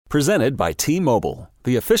Presented by T-Mobile,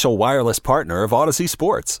 the official wireless partner of Odyssey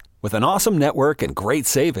Sports. With an awesome network and great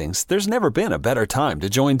savings, there's never been a better time to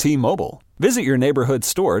join T-Mobile. Visit your neighborhood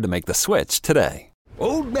store to make the switch today.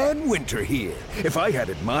 Old Man Winter here. If I had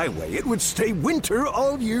it my way, it would stay winter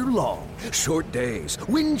all year long. Short days,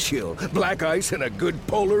 wind chill, black ice, and a good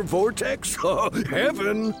polar vortex. Oh,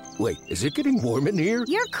 heaven. Wait, is it getting warm in here?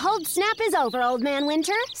 Your cold snap is over, Old Man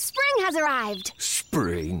Winter. Spring has arrived.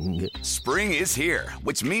 Spring. Spring is here,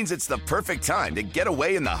 which means it's the perfect time to get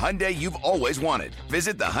away in the Hyundai you've always wanted.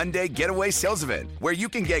 Visit the Hyundai Getaway Sales Event, where you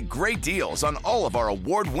can get great deals on all of our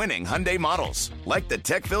award-winning Hyundai models, like the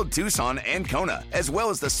tech-filled Tucson and Kona, as well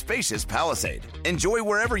as the spacious Palisade. Enjoy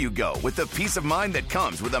wherever you go with the peace of mind that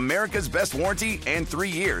comes with America's best warranty and 3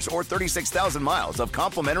 years or 36,000 miles of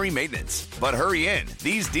complimentary maintenance. But hurry in,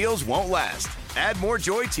 these deals won't last. Add more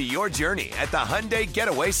joy to your journey at the Hyundai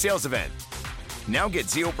Getaway Sales Event. Now get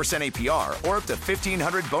 0% APR or up to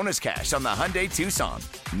 $1,500 bonus cash on the Hyundai Tucson.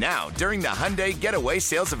 Now, during the Hyundai Getaway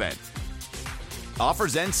Sales Event.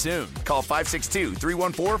 Offers end soon. Call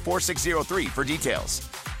 562-314-4603 for details.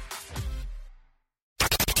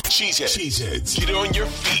 Cheeseheads. Get on your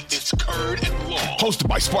feet. It's Curd and Long. Hosted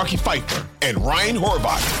by Sparky Fifer and Ryan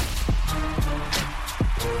Horvath.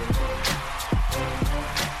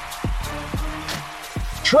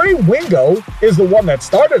 Trey Wingo is the one that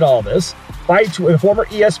started all this by the former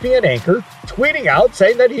ESPN anchor tweeting out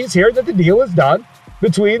saying that he's here, that the deal is done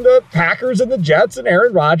between the Packers and the Jets and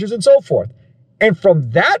Aaron Rodgers and so forth. And from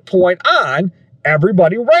that point on,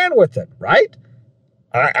 everybody ran with it, right?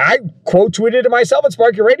 I quote tweeted it myself at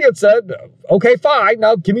Sparky Radio and said, okay, fine,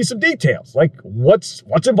 now give me some details. Like, what's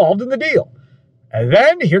involved in the deal? And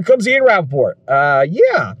then here comes Ian Rappaport.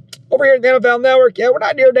 Yeah, over here at the NFL Network, yeah, we're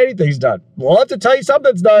not hearing anything's done. We'll have to tell you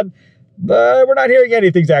something's done, but we're not hearing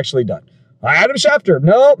anything's actually done. Adam Schefter,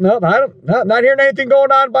 no, not hearing anything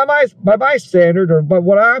going on by my standard or by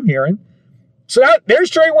what I'm hearing. So now there's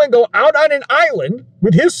Trey Wingo out on an island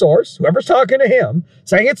with his source, whoever's talking to him,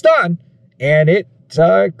 saying it's done, and it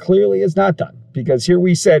clearly is not done, because here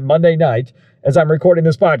we said Monday night as I'm recording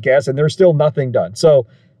this podcast, and there's still nothing done. So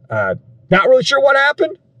not really sure what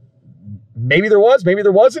happened. Maybe there was, maybe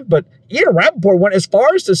there wasn't, but Ian Rappaport went as far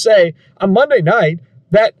as to say on Monday night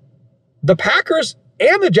that the Packers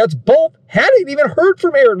and the Jets both hadn't even heard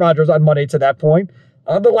from Aaron Rodgers on Monday to that point.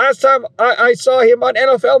 The last time I saw him on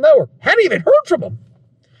NFL Network, hadn't even heard from him.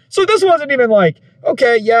 So this wasn't even like,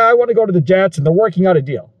 okay, yeah, I want to go to the Jets and they're working out a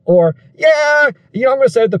deal. Or, yeah, I'm going to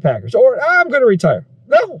stay at the Packers. Or, I'm going to retire.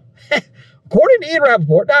 No. According to Ian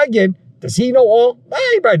Rappaport, now again, does he know all?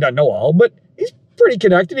 He probably doesn't know all, but he's pretty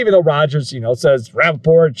connected, even though Rodgers, says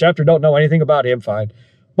Rappaport, Schefter don't know anything about him, fine.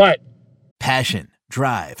 But passion,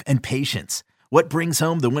 drive, and patience. What brings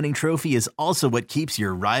home the winning trophy is also what keeps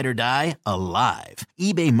your ride or die alive.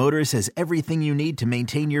 eBay Motors has everything you need to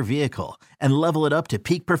maintain your vehicle and level it up to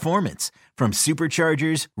peak performance, from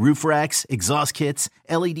superchargers, roof racks, exhaust kits,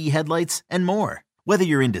 LED headlights, and more. Whether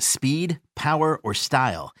you're into speed, power, or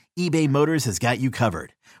style, eBay Motors has got you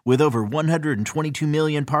covered. With over 122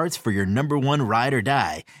 million parts for your number one ride or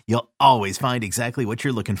die, you'll always find exactly what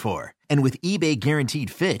you're looking for. And with eBay Guaranteed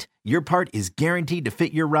Fit, your part is guaranteed to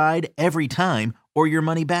fit your ride every time or your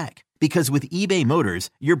money back. Because with eBay Motors,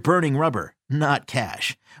 you're burning rubber, not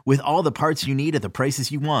cash. With all the parts you need at the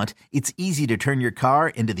prices you want, it's easy to turn your car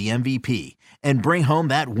into the MVP and bring home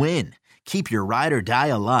that win. Keep your ride or die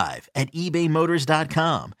alive at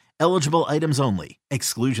ebaymotors.com. Eligible items only.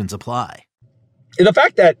 Exclusions apply. The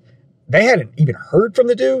fact that they hadn't even heard from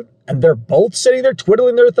the dude and they're both sitting there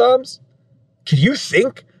twiddling their thumbs. Can you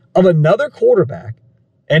think of another quarterback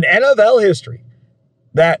in NFL history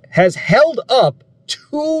that has held up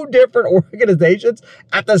two different organizations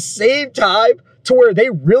at the same time to where they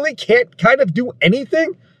really can't kind of do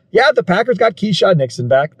anything? Yeah, the Packers got Keyshawn Nixon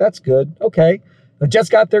back. That's good. Okay. The Jets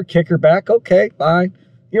got their kicker back. Okay, fine.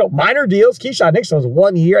 Minor deals. Keyshawn Nixon was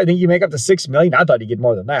 1 year. I think you make up to $6 million. I thought he'd get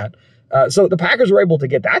more than that. So the Packers were able to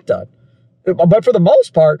get that done. But for the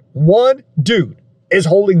most part, one dude is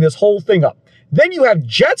holding this whole thing up. Then you have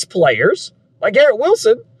Jets players like Garrett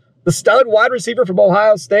Wilson, the stud wide receiver from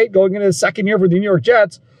Ohio State going into his second year for the New York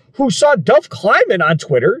Jets, who saw Duff Kleiman on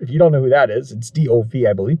Twitter. If you don't know who that is, it's D-O-V,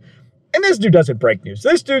 I believe. And this dude doesn't break news.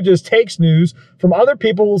 This dude just takes news from other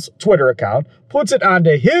people's Twitter account, puts it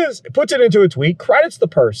into a tweet, credits the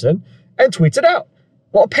person, and tweets it out.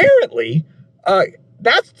 Well, apparently,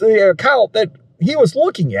 that's the account that he was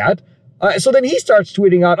looking at. So then he starts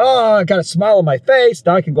tweeting out, oh, I got a smile on my face.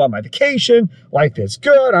 Now I can go on my vacation. Life is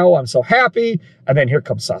good. Oh, I'm so happy. And then here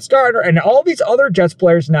comes Sauce Gardner. And all these other Jets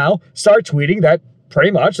players now start tweeting that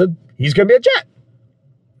pretty much that he's going to be a Jet.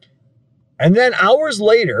 And then hours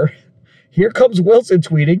later, here comes Wilson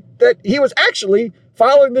tweeting that he was actually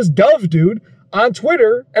following this Dove dude on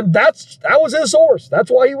Twitter, and that was his source. That's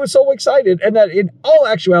why he was so excited, and that in all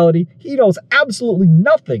actuality, he knows absolutely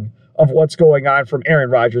nothing of what's going on from Aaron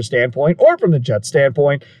Rodgers' standpoint or from the Jets'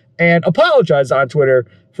 standpoint, and apologized on Twitter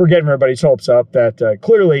for getting everybody's hopes up that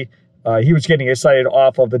clearly he was getting excited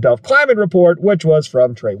off of the Dove Kleiman report, which was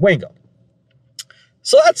from Trey Wingo.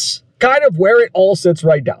 So that's kind of where it all sits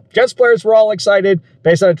right now. Jets players were all excited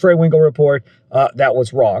based on a Trey Wingo report. That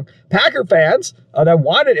was wrong. Packer fans that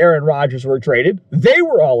wanted Aaron Rodgers were traded. They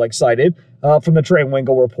were all excited from the Trey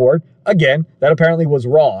Wingo report. Again, that apparently was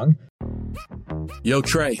wrong. Yo,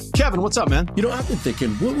 Trey. Kevin, what's up, man? You know, I've been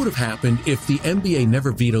thinking, what would have happened if the NBA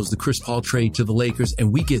never vetoes the Chris Paul trade to the Lakers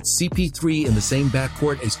and we get CP3 in the same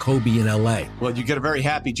backcourt as Kobe in LA? Well, you get a very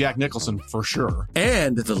happy Jack Nicholson for sure.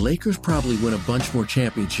 And the Lakers probably win a bunch more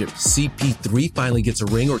championships. CP3 finally gets a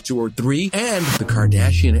ring or 2 or 3, and the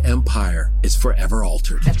Kardashian empire is forever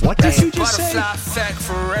altered. What did you just say?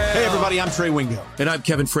 Hey, everybody, I'm Trey Wingo. And I'm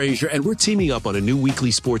Kevin Frazier, and we're teaming up on a new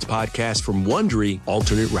weekly sports podcast from Wondery,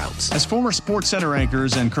 Alternate Routes. As former Sports Center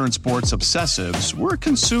anchors and current sports obsessives, we're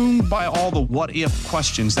consumed by all the what-if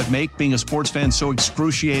questions that make being a sports fan so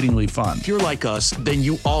excruciatingly fun. If you're like us, then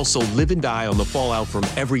you also live and die on the fallout from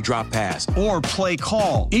every drop pass. Or play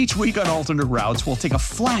call. Each week on Alternate Routes, we'll take a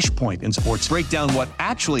flashpoint in sports, break down what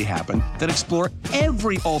actually happened, then explore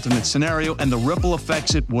every alternate scenario and the ripple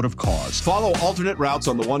effects it would have caused. Follow Alternate Routes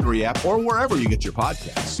on the Wondery app or wherever you get your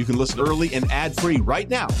podcasts. You can listen early and ad-free right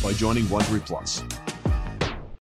now by joining Wondery Plus.